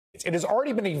States. It has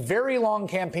already been a very long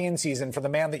campaign season for the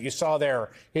man that you saw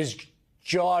there, his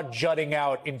jaw jutting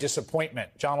out in disappointment,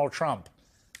 Donald Trump.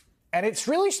 And it's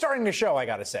really starting to show, I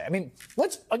got to say. I mean,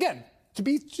 let's, again, to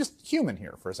be just human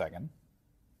here for a second,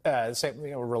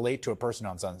 relate to a person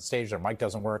on stage, their mic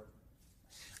doesn't work.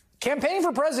 Campaigning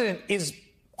for president is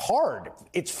hard.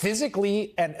 It's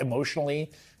physically and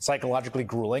emotionally, psychologically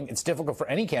grueling. It's difficult for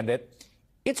any candidate.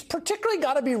 It's particularly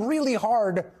got to be really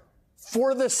hard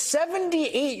for the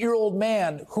 78-year-old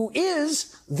man who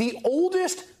is the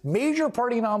oldest major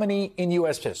party nominee in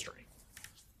U.S. history.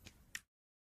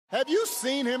 Have you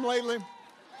seen him lately?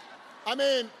 I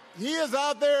mean, he is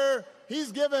out there.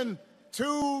 He's given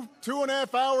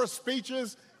 2.5 hour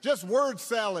speeches, just word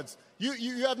salads.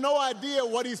 You have no idea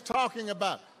what he's talking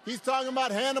about. He's talking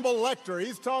about Hannibal Lecter.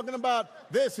 He's talking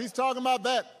about this. He's talking about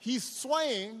that. He's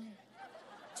swaying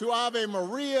to Ave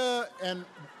Maria and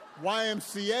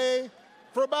YMCA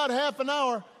for about half an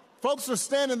hour. Folks are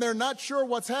standing there not sure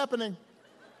what's happening.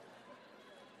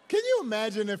 Can you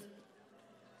imagine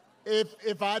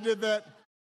if I did that?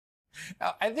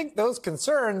 Now, I think those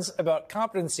concerns about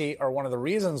competency are one of the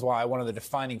reasons why one of the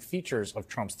defining features of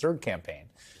Trump's third campaign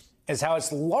is how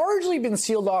it's largely been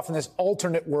sealed off in this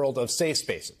alternate world of safe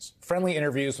spaces. Friendly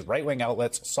interviews with right-wing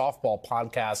outlets, softball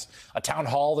podcasts, a town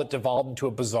hall that devolved into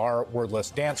a bizarre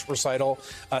wordless dance recital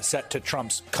set to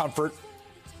Trump's comfort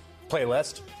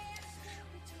playlist.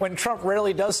 When Trump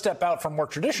rarely does step out from a more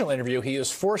traditional interview, he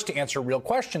is forced to answer real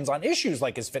questions on issues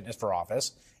like his fitness for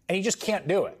office, and he just can't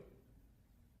do it.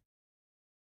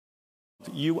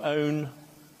 You own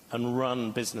and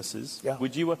run businesses. Yeah.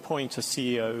 Would you appoint a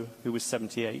CEO who was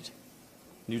 78?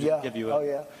 You didn't give you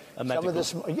a medical... Some of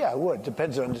this, yeah, I would.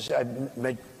 Depends on this. I'd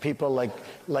make people like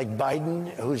Biden,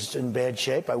 who's in bad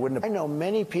shape. I wouldn't. I know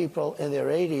many people in their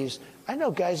 80s. I know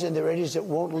guys in their 80s that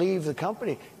won't leave the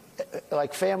company,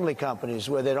 like family companies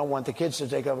where they don't want the kids to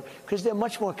take over because they're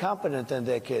much more competent than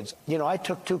their kids. You know, I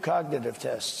took 2 cognitive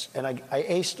tests and I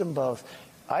aced them both.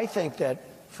 I think that,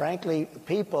 frankly,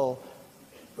 people,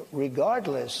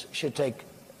 regardless, should take,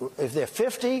 if they're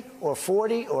 50 or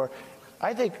 40, or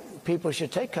I think people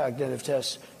should take cognitive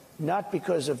tests, not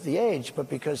because of the age, but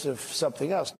because of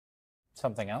something else.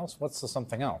 Something else? What's the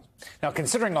something else? Now,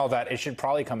 considering all that, it should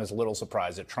probably come as a little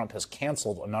surprise that Trump has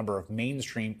canceled a number of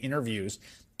mainstream interviews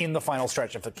in the final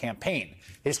stretch of the campaign.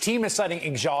 His team is citing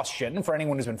exhaustion. For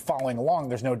anyone who's been following along,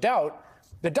 there's no doubt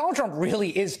that Donald Trump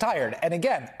really is tired. And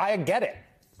again, I get it.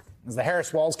 As the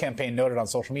Harris Walls campaign noted on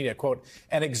social media, quote,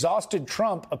 an exhausted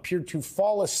Trump appeared to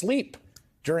fall asleep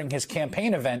during his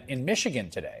campaign event in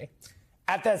Michigan today.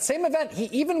 At that same event, he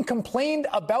even complained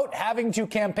about having to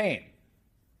campaign.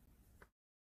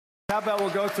 How about we'll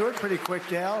go through it pretty quick,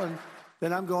 Dale, and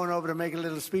then I'm going over to make a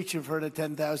little speech in front of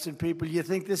 10,000 people. You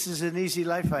think this is an easy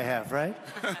life I have, right?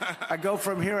 I go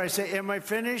from here, I say, am I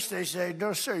finished? They say,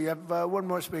 no, sir, you have one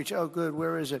more speech. Oh, good,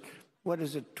 where is it? What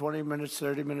is it, 20 minutes,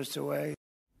 30 minutes away?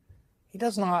 He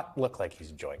does not look like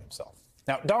he's enjoying himself.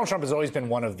 Now, Donald Trump has always been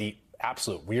one of the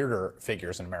absolute weirder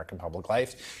figures in American public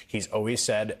life. He's always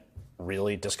said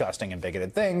really disgusting and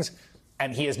bigoted things,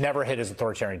 and he has never hit his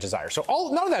authoritarian desire. So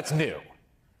none of that's new.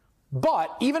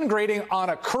 But even grading on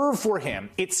a curve for him,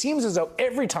 it seems as though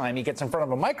every time he gets in front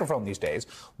of a microphone these days,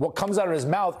 what comes out of his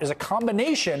mouth is a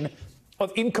combination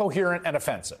of incoherent and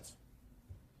offensive.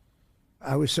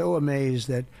 I was so amazed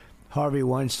that Harvey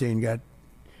Weinstein got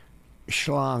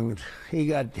schlonged. He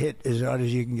got hit as hard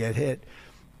as you can get hit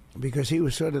because he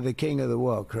was sort of the king of the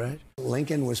woke, right?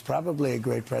 Lincoln was probably a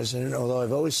great president, although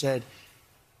I've always said,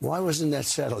 why wasn't that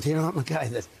settled? You know, I'm a guy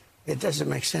that it doesn't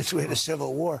make sense. We had a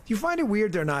civil war. Do you find it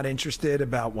weird they're not interested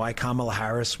about why Kamala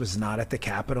Harris was not at the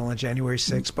Capitol on January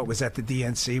 6th, but was at the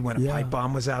DNC when a pipe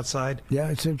bomb was outside? Yeah,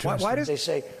 it's interesting. Why does they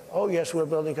say, oh, yes, we're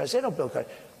building cars? They don't build cars.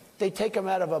 They take them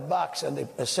out of a box and they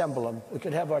assemble them. We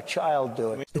could have our child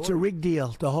do it. It's a rigged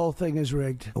deal. The whole thing is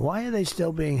rigged. Why are they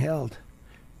still being held?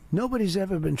 Nobody's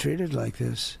ever been treated like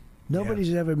this.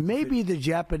 Nobody's ever. Maybe the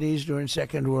Japanese during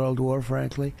Second World War,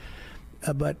 frankly.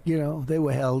 But, you know, they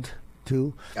were held,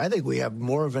 too. I think we have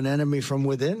more of an enemy from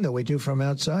within than we do from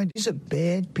outside. These are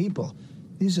bad people.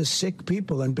 These are sick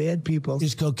people and bad people.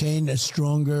 Is cocaine a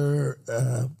stronger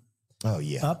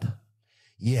up?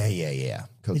 Yeah.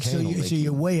 Cocaine. So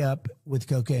you're way up with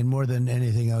cocaine more than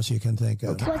anything else you can think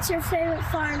of. What's your favorite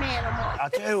farm animal? I'll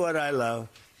tell you what I love.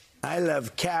 I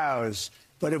love cows.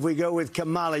 But if we go with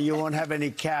Kamala, you won't have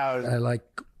any cows. I like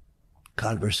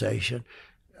conversation.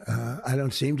 I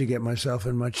don't seem to get myself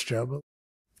in much trouble.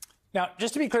 Now,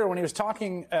 just to be clear, when he was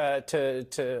talking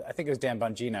to I think it was Dan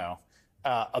Bongino,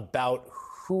 about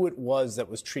who it was that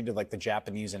was treated like the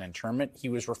Japanese in internment, he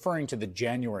was referring to the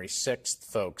January 6th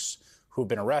folks who've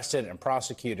been arrested and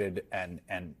prosecuted and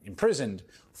imprisoned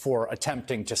for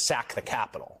attempting to sack the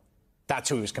Capitol. That's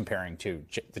who he was comparing to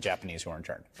the Japanese who were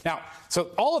interned. Now,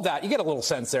 so all of that, you get a little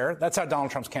sense there. That's how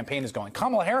Donald Trump's campaign is going.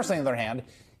 Kamala Harris, on the other hand,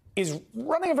 is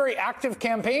running a very active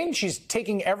campaign. She's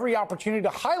taking every opportunity to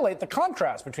highlight the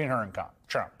contrast between her and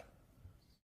Trump.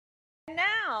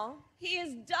 Now he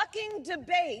is ducking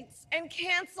debates and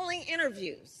canceling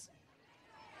interviews.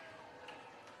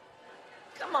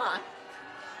 Come on.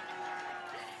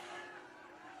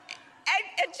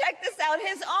 And check this out.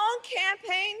 His own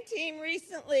campaign team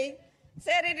recently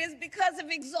said it is because of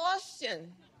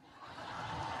exhaustion.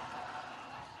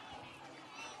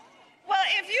 Well,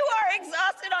 if you are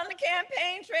exhausted on the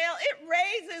campaign trail, it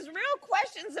raises real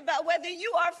questions about whether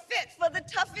you are fit for the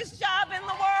toughest job in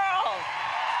the world.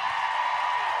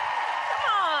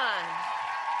 Come on.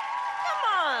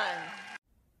 Come on.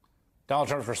 Donald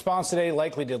Trump's response today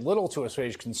likely did little to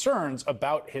assuage concerns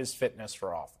about his fitness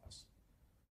for office.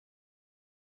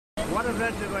 What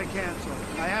event did I cancel?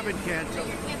 I haven't canceled.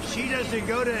 She doesn't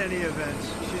go to any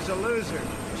events. She's a loser.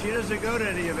 She doesn't go to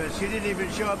any events. She didn't even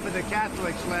show up for the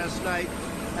Catholics last night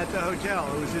at the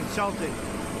hotel. It was insulting.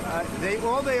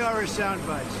 All they are is sound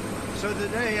bites. So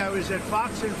today I was at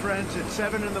Fox and Friends at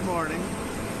 7 in the morning.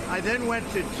 I then went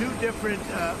to 2 different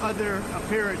other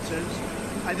appearances.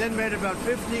 I then made about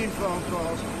 15 phone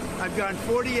calls. I've gone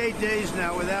 48 days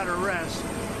now without arrest.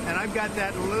 And I've got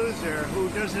that loser who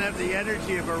doesn't have the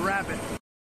energy of a rabbit.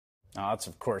 Now, that's,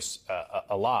 of course,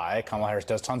 a lie. Kamala Harris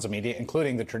does tons of media,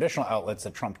 including the traditional outlets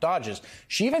that Trump dodges.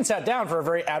 She even sat down for a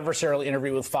very adversarial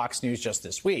interview with Fox News just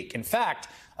this week. In fact,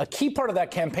 a key part of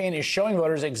that campaign is showing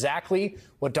voters exactly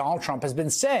what Donald Trump has been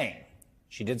saying.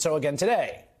 She did so again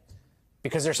today,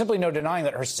 because there's simply no denying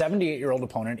that her 78-year-old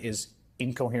opponent is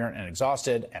incoherent and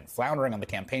exhausted and floundering on the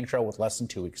campaign trail with less than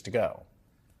 2 weeks to go.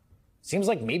 Seems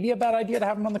like maybe a bad idea to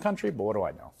have him on the country, but what do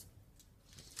I know?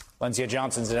 Valencia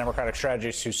Johnson's a Democratic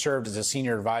strategist who served as a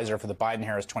senior advisor for the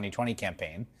Biden-Harris 2020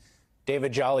 campaign.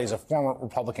 David Jolly is a former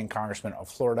Republican congressman of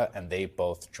Florida, and they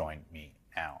both join me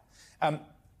now.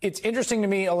 It's interesting to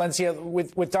me, Valencia,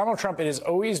 with Donald Trump, it has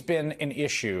always been an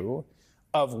issue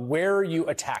of where you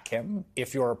attack him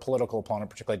if you're a political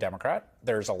opponent, particularly Democrat.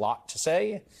 There's a lot to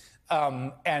say.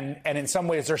 And in some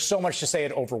ways, there's so much to say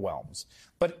it overwhelms.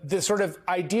 But the sort of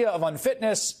idea of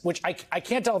unfitness, which I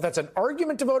can't tell if that's an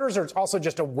argument to voters or it's also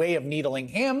just a way of needling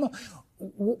him.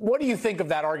 What do you think of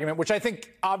that argument, which I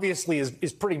think obviously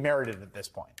is pretty merited at this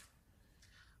point?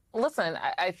 Listen,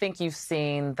 I think you've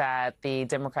seen that the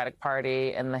Democratic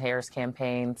Party and the Harris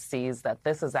campaign sees that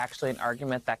this is actually an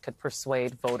argument that could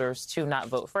persuade voters to not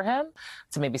vote for him,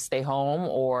 to maybe stay home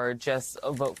or just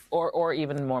vote, or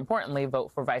even more importantly,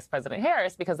 vote for Vice President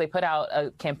Harris, because they put out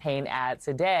a campaign ad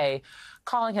today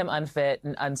calling him unfit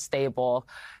and unstable.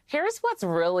 Here's what's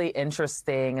really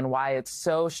interesting and why it's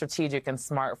so strategic and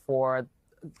smart for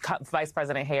Vice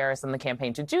President Harris and the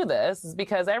campaign to do this is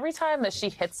because every time that she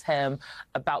hits him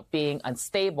about being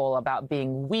unstable, about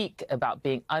being weak, about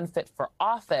being unfit for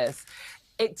office,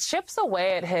 it chips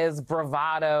away at his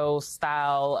bravado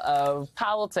style of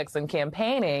politics and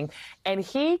campaigning, and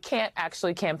he can't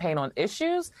actually campaign on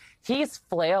issues. He's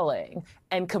flailing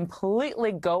and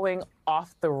completely going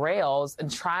off the rails and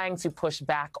trying to push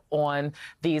back on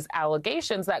these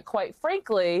allegations that, quite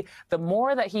frankly, the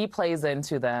more that he plays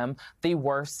into them, the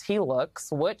worse he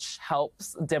looks, which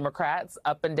helps Democrats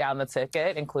up and down the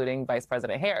ticket, including Vice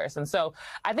President Harris. And so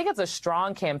I think it's a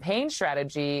strong campaign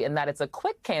strategy in that it's a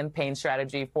quick campaign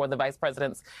strategy for the vice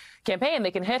president's campaign.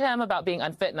 They can hit him about being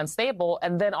unfit and unstable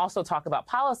and then also talk about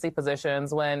policy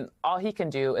positions when all he can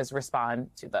do is respond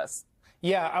to this.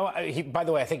 Yeah, by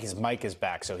the way, I think his mic is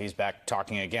back, so he's back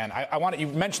talking again. You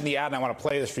mentioned the ad, and I want to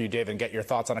play this for you, David, and get your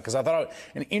thoughts on it, because I thought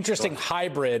an interesting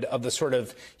hybrid of the sort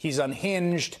of he's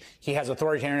unhinged, he has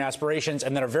authoritarian aspirations,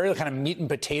 and then a very kind of meat and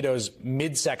potatoes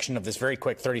midsection of this very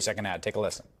quick 30-second ad. Take a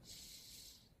listen.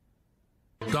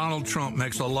 Donald Trump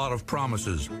makes a lot of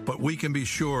promises, but we can be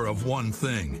sure of one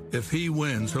thing. If he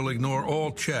wins, he'll ignore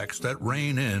all checks that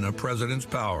rein in a president's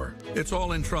power. It's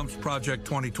all in Trump's Project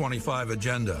 2025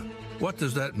 agenda. What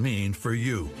does that mean for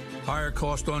you? Higher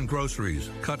cost on groceries,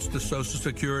 cuts to Social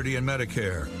Security and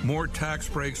Medicare, more tax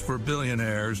breaks for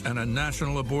billionaires, and a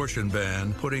national abortion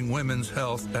ban putting women's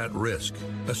health at risk.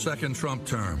 A second Trump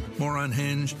term, more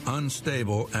unhinged,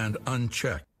 unstable, and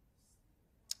unchecked.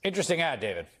 Interesting ad,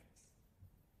 David.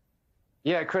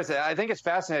 Yeah, Chris, I think it's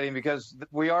fascinating because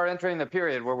we are entering the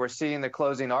period where we're seeing the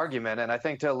closing argument. And I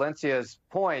think to Alencia's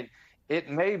point, it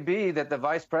may be that the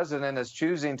vice president is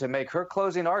choosing to make her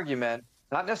closing argument,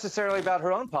 not necessarily about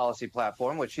her own policy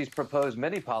platform, which she's proposed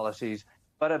many policies,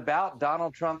 but about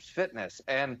Donald Trump's fitness.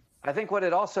 And I think what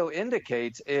it also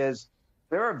indicates is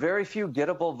there are very few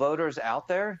gettable voters out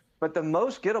there, but the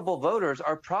most gettable voters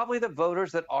are probably the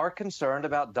voters that are concerned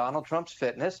about Donald Trump's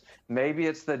fitness. Maybe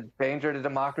it's the danger to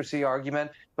democracy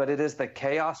argument, but it is the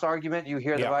chaos argument you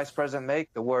hear the vice president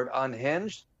make, the word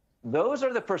unhinged. Those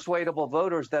are the persuadable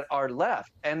voters that are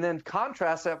left. And then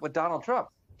contrast that with Donald Trump.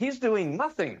 He's doing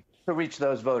nothing to reach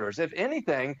those voters. If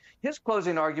anything, his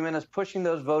closing argument is pushing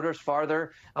those voters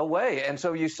farther away. And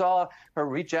so you saw her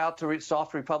reach out to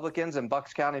soft Republicans in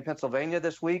Bucks County, Pennsylvania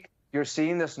this week. You're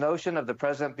seeing this notion of the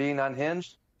president being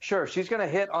unhinged. Sure, she's going to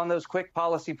hit on those quick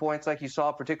policy points like you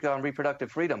saw, particularly on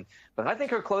reproductive freedom. But I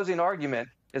think her closing argument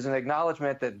is an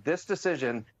acknowledgement that this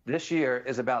decision this year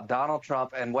is about Donald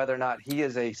Trump and whether or not he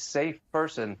is a safe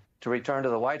person to return to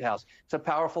the White House. It's a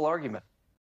powerful argument.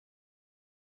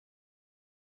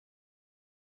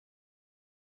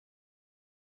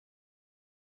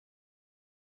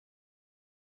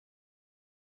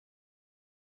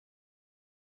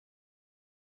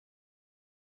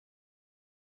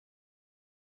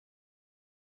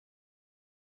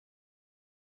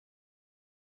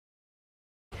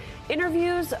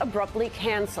 Interviews abruptly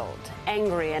canceled,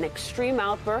 angry and extreme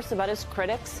outbursts about his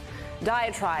critics,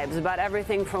 diatribes about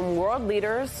everything from world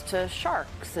leaders to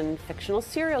sharks and fictional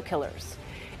serial killers.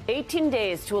 18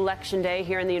 days to Election Day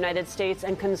here in the United States,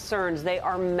 and concerns they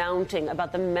are mounting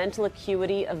about the mental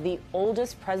acuity of the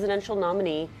oldest presidential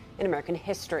nominee in American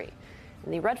history.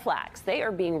 And the red flags, they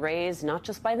are being raised not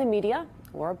just by the media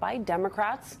or by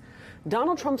Democrats.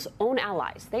 Donald Trump's own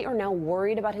allies, they are now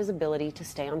worried about his ability to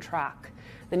stay on track.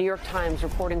 The New York Times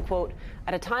reporting, quote,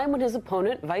 at a time when his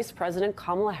opponent, Vice President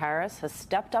Kamala Harris, has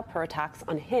stepped up her attacks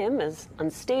on him as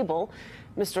unstable,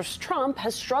 Mr. Trump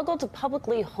has struggled to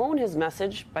publicly hone his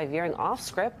message by veering off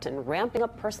script and ramping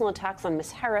up personal attacks on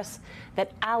Ms. Harris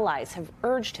that allies have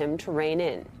urged him to rein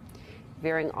in.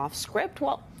 Veering off script?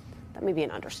 Well, that may be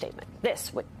an understatement.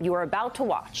 This, what you are about to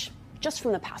watch, just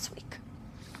from the past week.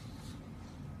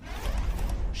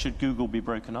 Should Google be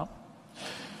broken up?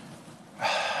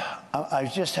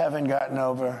 I just haven't gotten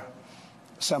over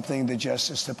something the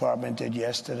Justice Department did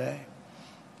yesterday,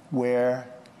 where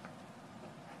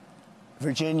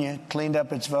Virginia cleaned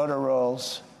up its voter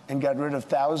rolls and got rid of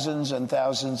thousands and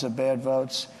thousands of bad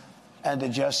votes, and the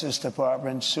Justice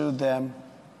Department sued them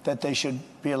that they should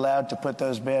be allowed to put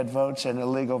those bad votes and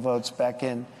illegal votes back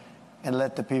in and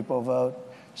let the people vote.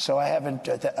 So I haven't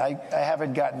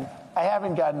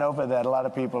gotten over that. A lot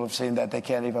of people have seen that. They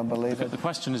can't even believe it. The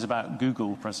question is about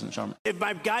Google, President Trump. If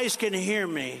my guys can hear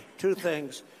me, two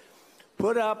things.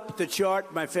 Put up the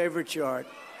chart, my favorite chart.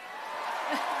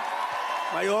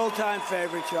 My all-time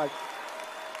favorite chart.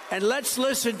 And let's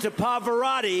listen to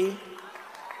Pavarotti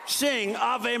sing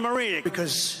Ave Maria.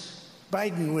 Because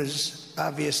Biden was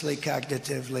obviously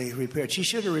cognitively impaired. She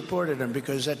should have reported him,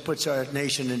 because that puts our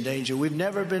nation in danger. We've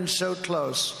never been so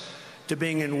close to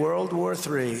being in World War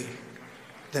III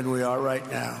than we are right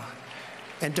now.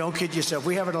 And don't kid yourself.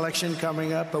 We have an election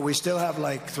coming up, but we still have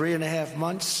like 3.5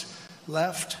 months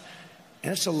left.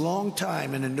 And it's a long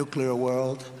time in a nuclear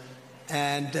world.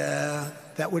 And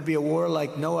that would be a war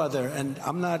like no other. And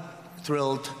I'm not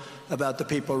thrilled about the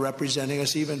people representing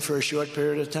us, even for a short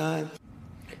period of time.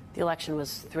 The election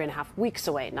was 3.5 weeks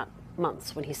away, not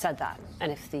months, when he said that.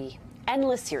 And if the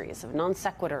endless series of non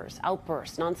sequiturs,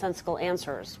 outbursts, nonsensical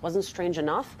answers wasn't strange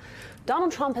enough,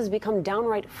 Donald Trump has become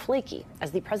downright flaky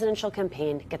as the presidential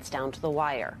campaign gets down to the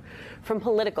wire. From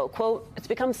Politico, quote, it's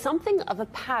become something of a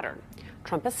pattern.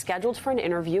 Trump is scheduled for an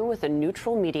interview with a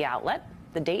neutral media outlet.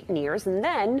 The date nears, and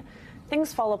then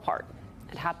things fall apart.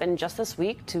 It happened just this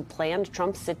week to planned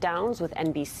Trump sit-downs with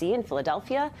NBC in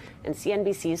Philadelphia and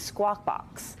CNBC's Squawk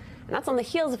Box. And that's on the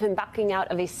heels of him backing out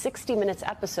of a 60 Minutes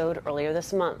episode earlier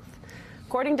this month.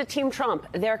 According to Team Trump,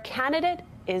 their candidate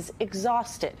is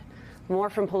exhausted. More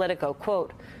from Politico,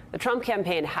 quote, the Trump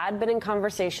campaign had been in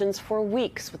conversations for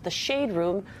weeks with the Shade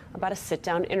Room about a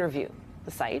sit-down interview.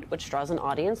 The site, which draws an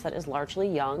audience that is largely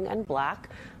young and black,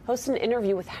 hosted an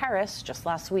interview with Harris just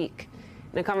last week.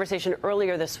 In a conversation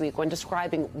earlier this week, when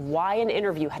describing why an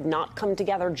interview had not come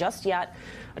together just yet,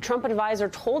 a Trump advisor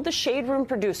told the Shade Room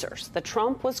producers that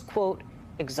Trump was, quote,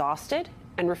 exhausted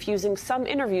and refusing some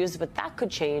interviews, but that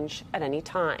could change at any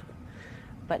time.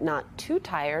 But not too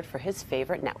tired for his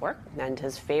favorite network and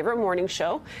his favorite morning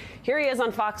show. Here he is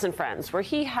on Fox and Friends, where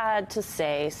he had to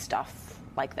say stuff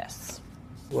like this.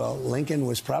 Well, Lincoln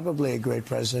was probably a great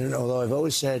president, although I've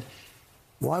always said,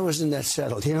 why wasn't that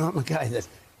settled? You know, I'm a guy that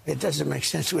it doesn't make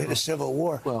sense. We had a civil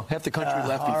war. Well, half the country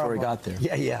left before he got there.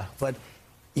 Yeah. But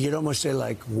you'd almost say,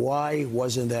 like, why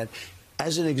wasn't that?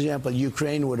 As an example,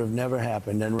 Ukraine would have never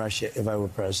happened, and Russia, if I were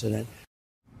president.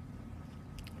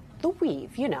 the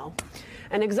weave, you know.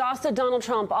 An exhausted Donald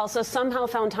Trump also somehow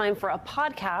found time for a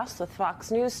podcast with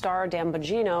Fox News star Dan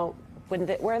Bongino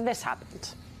where this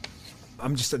happened.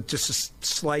 I'm just a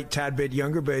slight tad bit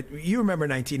younger, but you remember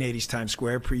 1980s Times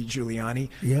Square pre-Giuliani.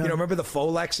 Yeah. You know, remember the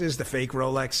Folexes, the fake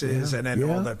Rolexes, and then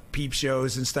all the peep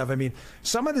shows and stuff. I mean,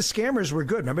 some of the scammers were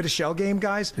good. Remember the shell game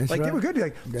guys? They were good.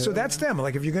 Like, so that's them.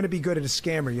 Like, if you're going to be good at a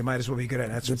scammer, you might as well be good at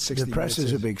it. That's what 60 The press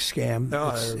is a big scam.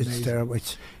 Oh, it's terrible.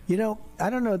 You know, I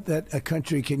don't know that a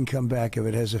country can come back if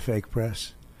it has a fake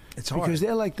press. It's hard. Because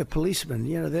they're like the policemen.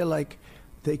 You know,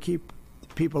 they keep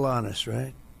people honest,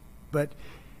 right? But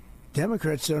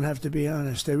Democrats don't have to be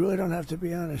honest. They really don't have to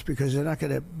be honest because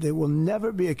they will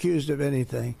never be accused of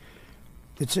anything.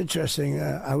 It's interesting.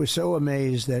 I was so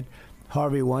amazed that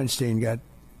Harvey Weinstein got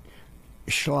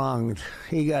schlonged.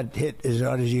 He got hit as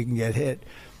hard as you can get hit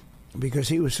because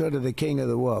he was sort of the king of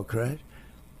the woke, right?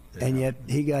 Yeah. And yet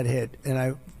he got hit. And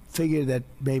I figured that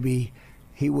maybe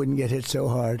he wouldn't get hit so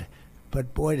hard.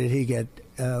 But boy, did he get,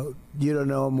 you don't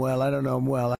know him well, I don't know him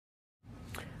well.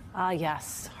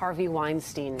 Yes, Harvey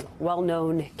Weinstein,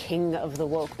 well-known king of the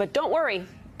woke. But don't worry,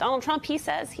 Donald Trump, he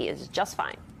says he is just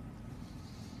fine.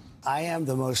 I am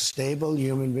the most stable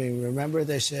human being. Remember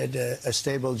they said a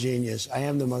stable genius. I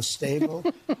am the most stable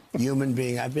human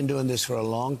being. I've been doing this for a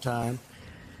long time.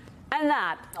 And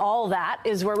all that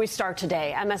is where we start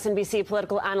today. MSNBC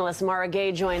political analyst Mara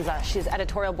Gay joins us. She's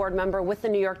editorial board member with the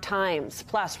New York Times.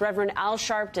 Plus, Reverend Al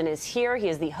Sharpton is here. He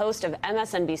is the host of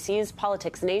MSNBC's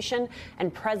Politics Nation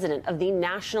and president of the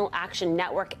National Action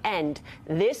Network. And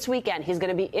this weekend, he's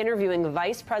going to be interviewing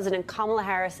Vice President Kamala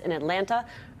Harris in Atlanta.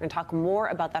 We're going to talk more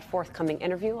about that forthcoming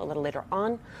interview a little later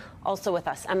on. Also with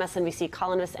us, MSNBC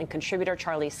columnist and contributor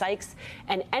Charlie Sykes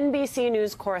and NBC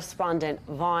News correspondent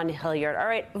Vaughn Hilliard. All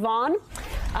right, Vaughn,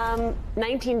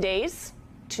 19 days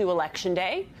to Election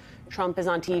Day. Trump is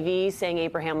on TV saying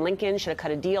Abraham Lincoln should have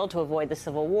cut a deal to avoid the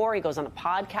Civil War. He goes on a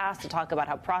podcast to talk about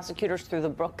how prosecutors threw the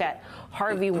book at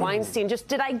Harvey Weinstein.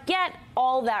 Did I get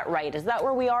all that right? Is that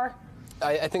where we are?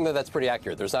 I think that that's pretty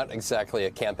accurate. There's not exactly a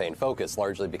campaign focus,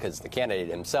 largely because the candidate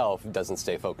himself doesn't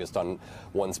stay focused on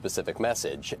one specific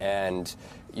message. And,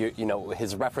 you know,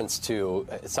 his reference to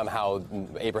somehow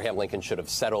Abraham Lincoln should have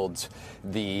settled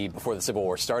before the Civil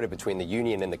War started between the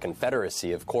Union and the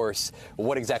Confederacy. Of course,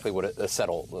 what exactly would a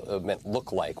settlement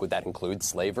look like? Would that include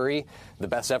slavery? The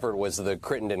best effort was the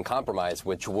Crittenden Compromise,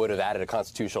 which would have added a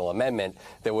constitutional amendment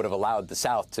that would have allowed the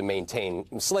South to maintain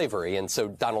slavery. And so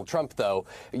Donald Trump, though,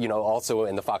 you know, also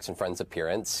in the Fox and Friends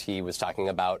appearance, he was talking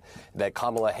about that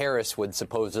Kamala Harris would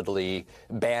supposedly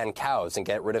ban cows and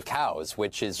get rid of cows,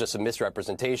 which is just a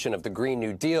misrepresentation of the Green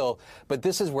New Deal. But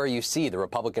this is where you see the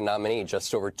Republican nominee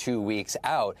just over 2 weeks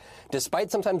out,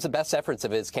 despite sometimes the best efforts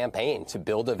of his campaign to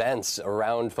build events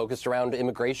focused around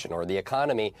immigration or the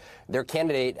economy, their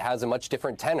candidate has a much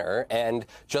different tenor. And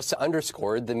just to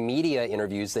underscore, the media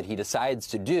interviews that he decides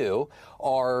to do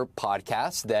are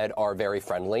podcasts that are very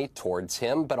friendly towards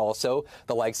him, but also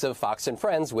the likes of Fox and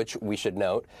Friends, which we should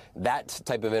note, that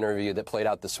type of interview that played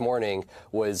out this morning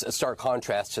was a stark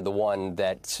contrast to the one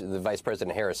that the Vice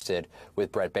President Harris did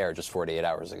with Bret Baier just 48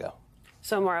 hours ago.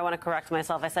 So, Maura, I want to correct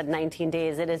myself. I said 19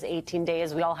 days. It is 18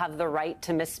 days. We all have the right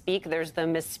to misspeak. There's the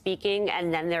misspeaking,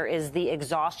 and then there is the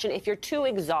exhaustion. If you're too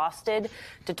exhausted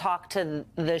to talk to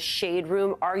the shade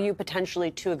room, are you potentially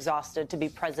too exhausted to be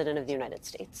president of the United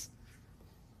States?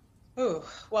 Ooh,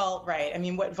 well, right. I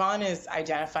mean, what Vaughn is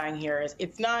identifying here is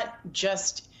it's not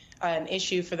just an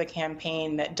issue for the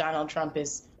campaign that Donald Trump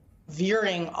is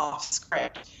veering off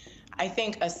script. I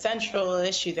think a central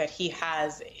issue that he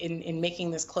has in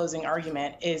making this closing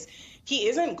argument is he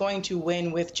isn't going to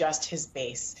win with just his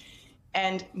base.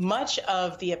 And much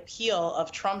of the appeal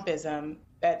of Trumpism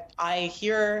that I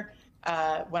hear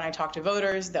when I talk to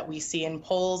voters, that we see in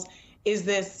polls, is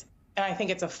this, and I think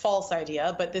it's a false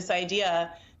idea, but this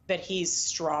idea that he's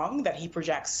strong, that he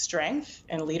projects strength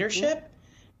and leadership,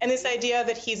 and this idea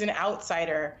that he's an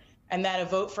outsider and that a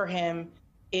vote for him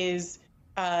is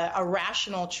a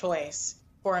rational choice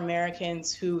for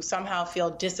Americans who somehow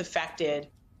feel disaffected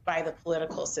by the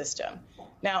political system.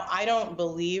 Now, I don't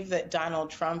believe that Donald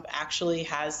Trump actually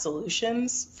has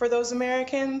solutions for those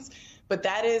Americans, but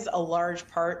that is a large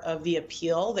part of the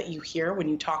appeal that you hear when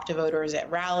you talk to voters at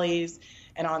rallies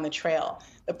and on the trail.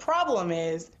 The problem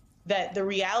is that the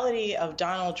reality of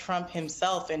Donald Trump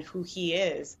himself and who he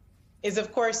is,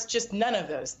 of course, just none of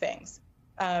those things.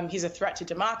 He's a threat to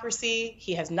democracy.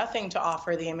 He has nothing to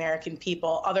offer the American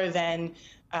people other than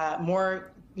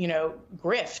more,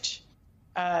 grift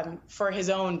for his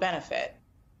own benefit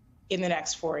in the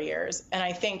next 4 years. And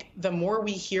I think the more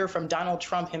we hear from Donald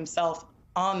Trump himself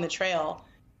on the trail,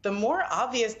 the more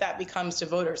obvious that becomes to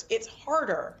voters. It's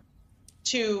harder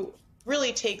to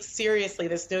really take seriously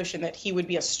this notion that he would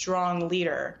be a strong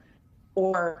leader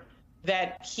or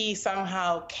that he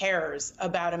somehow cares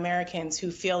about Americans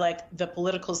who feel like the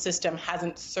political system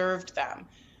hasn't served them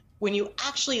when you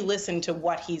actually listen to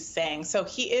what he's saying. So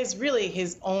he is really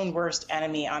his own worst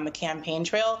enemy on the campaign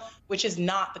trail, which is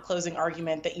not the closing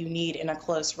argument that you need in a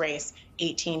close race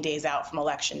 18 days out from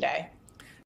Election Day.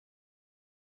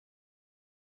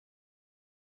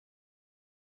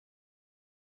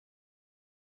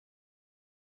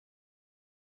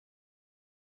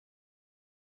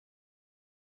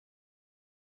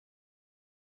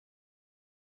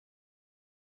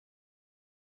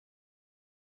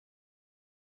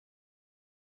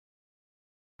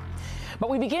 But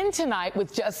we begin tonight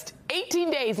with just 18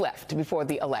 days left before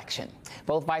the election.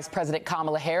 Both Vice President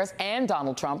Kamala Harris and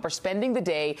Donald Trump are spending the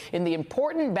day in the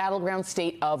important battleground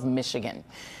state of Michigan.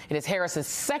 It is Harris's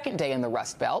second day in the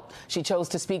Rust Belt. She chose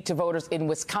to speak to voters in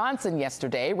Wisconsin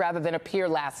yesterday rather than appear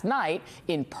last night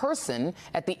in person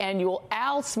at the annual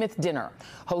Al Smith Dinner,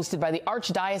 hosted by the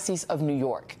Archdiocese of New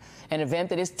York, an event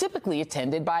that is typically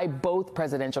attended by both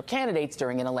presidential candidates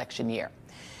during an election year.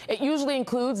 It usually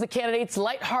includes the candidates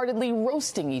lightheartedly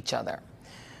roasting each other.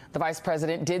 The vice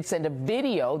president did send a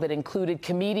video that included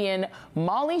comedian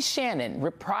Molly Shannon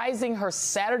reprising her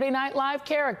Saturday Night Live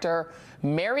character,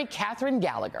 Mary Catherine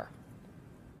Gallagher.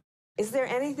 Is there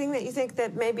anything that you think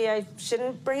that maybe I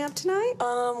shouldn't bring up tonight?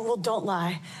 Well, don't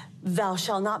lie. Thou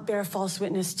shalt not bear false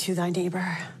witness to thy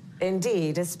neighbor.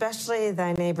 Indeed, especially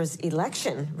thy neighbor's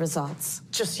election results.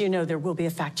 Just so you know, there will be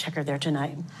a fact checker there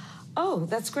tonight. Oh,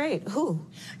 that's great. Who?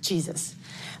 Jesus.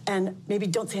 And maybe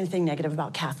don't say anything negative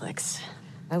about Catholics.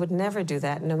 I would never do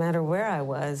that, no matter where I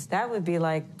was. That would be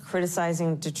like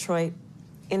criticizing Detroit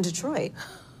in Detroit.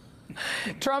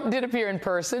 Trump did appear in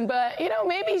person, but,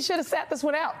 maybe he should have sat this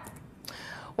one out.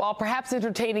 While perhaps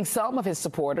entertaining some of his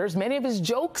supporters, many of his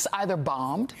jokes either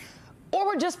bombed or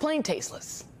were just plain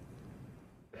tasteless.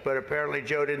 But apparently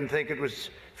Joe didn't think it was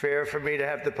fair for me to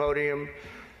have the podium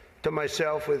to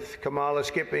myself with Kamala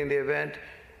skipping the event.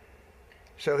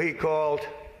 So he called,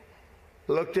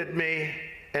 looked at me,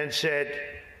 and said,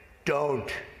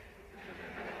 "Don't."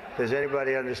 Does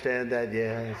anybody understand that?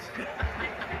 Yeah.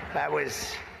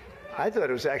 I thought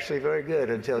it was actually very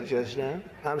good until just now.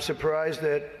 I'm surprised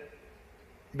that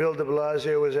Bill de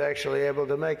Blasio was actually able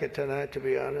to make it tonight, to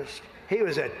be honest. He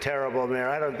was a terrible mayor.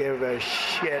 I don't give a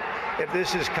shit if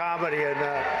this is comedy or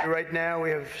not. Right now, we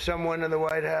have someone in the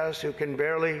White House who can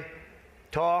barely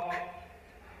talk,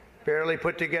 barely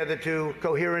put together two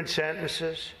coherent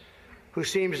sentences, who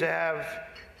seems to have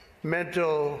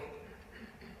mental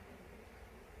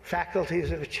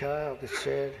faculties of a child, it's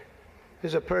sad.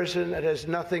 There's a person that has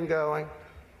nothing going,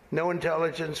 no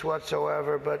intelligence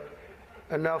whatsoever, but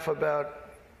enough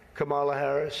about Kamala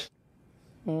Harris.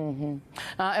 And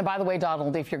by the way,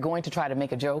 Donald, if you're going to try to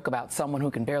make a joke about someone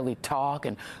who can barely talk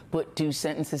and put two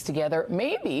sentences together,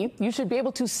 maybe you should be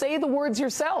able to say the words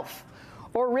yourself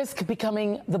or risk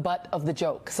becoming the butt of the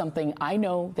joke, something I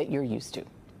know that you're used to.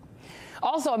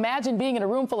 Also, imagine being in a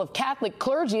room full of Catholic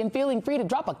clergy and feeling free to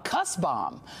drop a cuss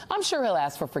bomb. I'm sure he'll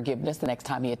ask for forgiveness the next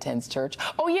time he attends church.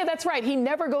 Oh, yeah, that's right. He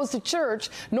never goes to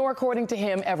church, nor, according to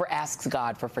him, ever asks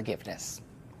God for forgiveness.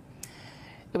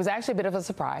 It was actually a bit of a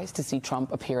surprise to see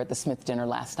Trump appear at the Smith Dinner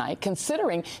last night,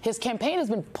 considering his campaign has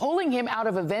been pulling him out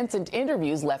of events and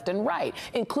interviews left and right,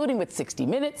 including with 60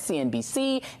 Minutes,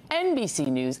 CNBC, NBC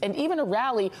News, and even a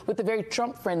rally with the very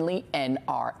Trump-friendly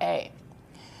NRA.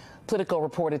 Politico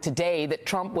reported today that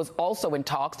Trump was also in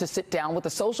talks to sit down with the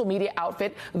social media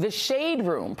outfit The Shade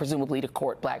Room, presumably to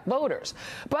court black voters.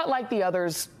 But like the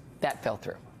others, that fell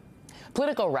through.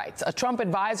 Politico writes, a Trump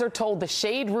advisor told the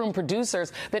Shade Room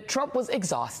producers that Trump was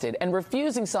exhausted and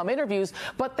refusing some interviews,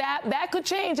 but that could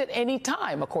change at any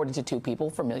time, according to two people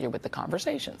familiar with the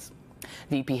conversations.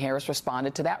 VP Harris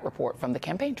responded to that report from the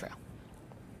campaign trail.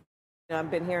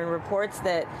 I've been hearing reports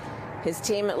that his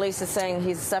team at least is saying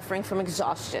he's suffering from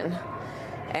exhaustion.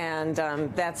 And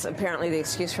that's apparently the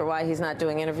excuse for why he's not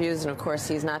doing interviews. And, of course,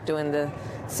 he's not doing the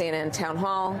CNN town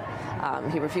hall.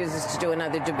 He refuses to do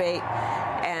another debate.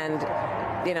 And,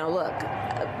 look,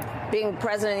 being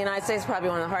president of the United States is probably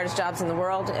one of the hardest jobs in the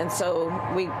world. And so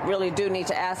we really do need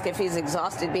to ask if he's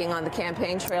exhausted being on the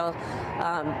campaign trail.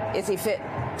 Is he fit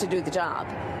to do the job?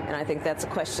 And I think that's a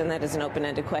question that is an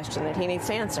open-ended question that he needs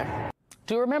to answer.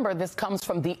 Do remember, this comes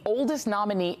from the oldest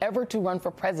nominee ever to run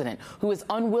for president, who is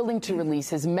unwilling to release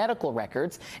his medical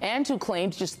records and who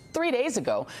claimed just 3 days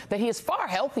ago that he is far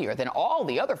healthier than all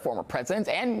the other former presidents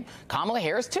and Kamala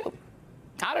Harris, too.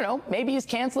 I don't know, maybe he's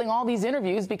canceling all these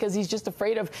interviews because he's just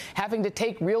afraid of having to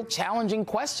take real challenging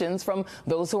questions from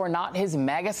those who are not his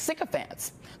MAGA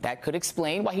sycophants. That could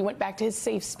explain why he went back to his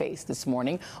safe space this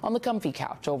morning on the comfy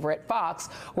couch over at Fox,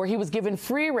 where he was given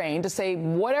free rein to say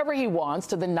whatever he wants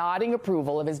to the nodding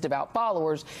approval of his devout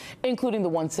followers, including the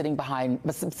one sitting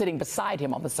beside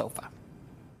him on the sofa.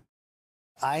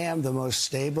 I am the most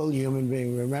stable human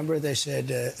being. Remember, they said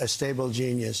a stable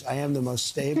genius. I am the most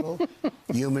stable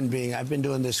human being. I've been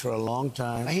doing this for a long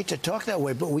time. I hate to talk that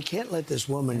way, but we can't let this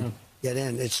woman get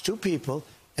in. It's two people,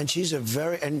 and she's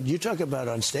and you talk about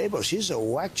unstable. She's a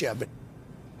whack job.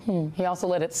 He also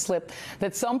let it slip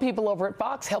that some people over at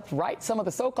Fox helped write some of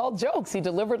the so-called jokes he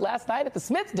delivered last night at the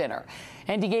Smith dinner.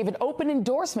 And he gave an open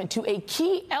endorsement to a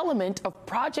key element of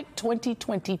Project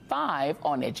 2025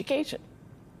 on education.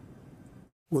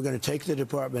 We're going to take the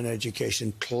Department of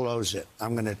Education, close it.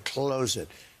 I'm going to close it.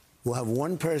 We'll have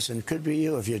one person, could be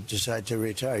you if you decide to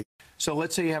retire. So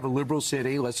let's say you have a liberal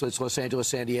city, let's Los Angeles,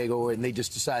 San Diego, and they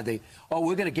just decide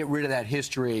we're going to get rid of that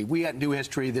history. We got new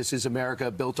history. This is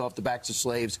America built off the backs of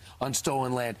slaves on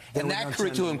stolen land. Then and that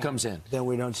curriculum comes in. Then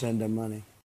we don't send them money.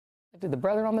 Did the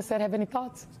brother on the set have any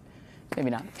thoughts? Maybe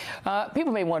not.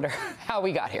 People may wonder how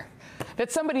we got here.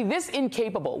 That somebody this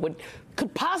incapable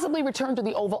could possibly return to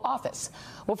the Oval Office.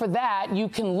 Well, for that, you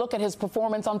can look at his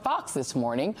performance on Fox this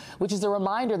morning, which is a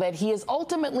reminder that he is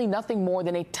ultimately nothing more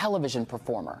than a television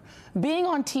performer. Being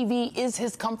on TV is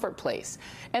his comfort place,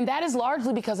 and that is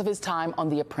largely because of his time on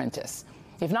The Apprentice.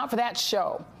 If not for that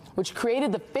show, which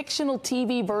created the fictional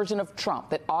TV version of Trump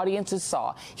that audiences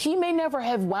saw, he may never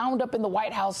have wound up in the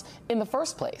White House in the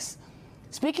first place.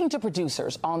 Speaking to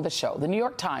producers on the show, the New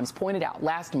York Times pointed out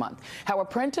last month how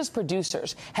Apprentice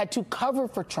producers had to cover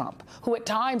for Trump, who at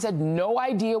times had no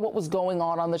idea what was going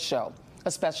on the show,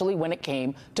 especially when it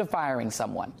came to firing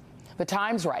someone. The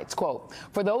Times writes, quote,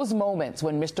 "For those moments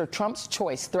when Mr. Trump's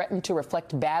choice threatened to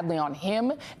reflect badly on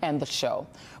him and the show,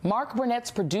 Mark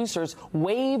Burnett's producers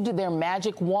waved their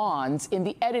magic wands in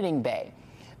the editing bay.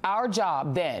 Our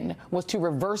job then was to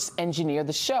reverse engineer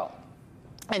the show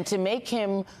and to make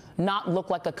him not look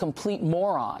like a complete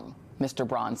moron," Mr.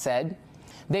 Braun said.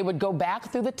 They would go back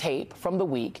through the tape from the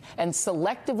week and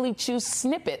selectively choose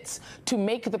snippets to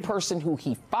make the person who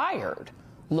he fired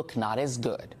look not as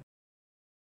good.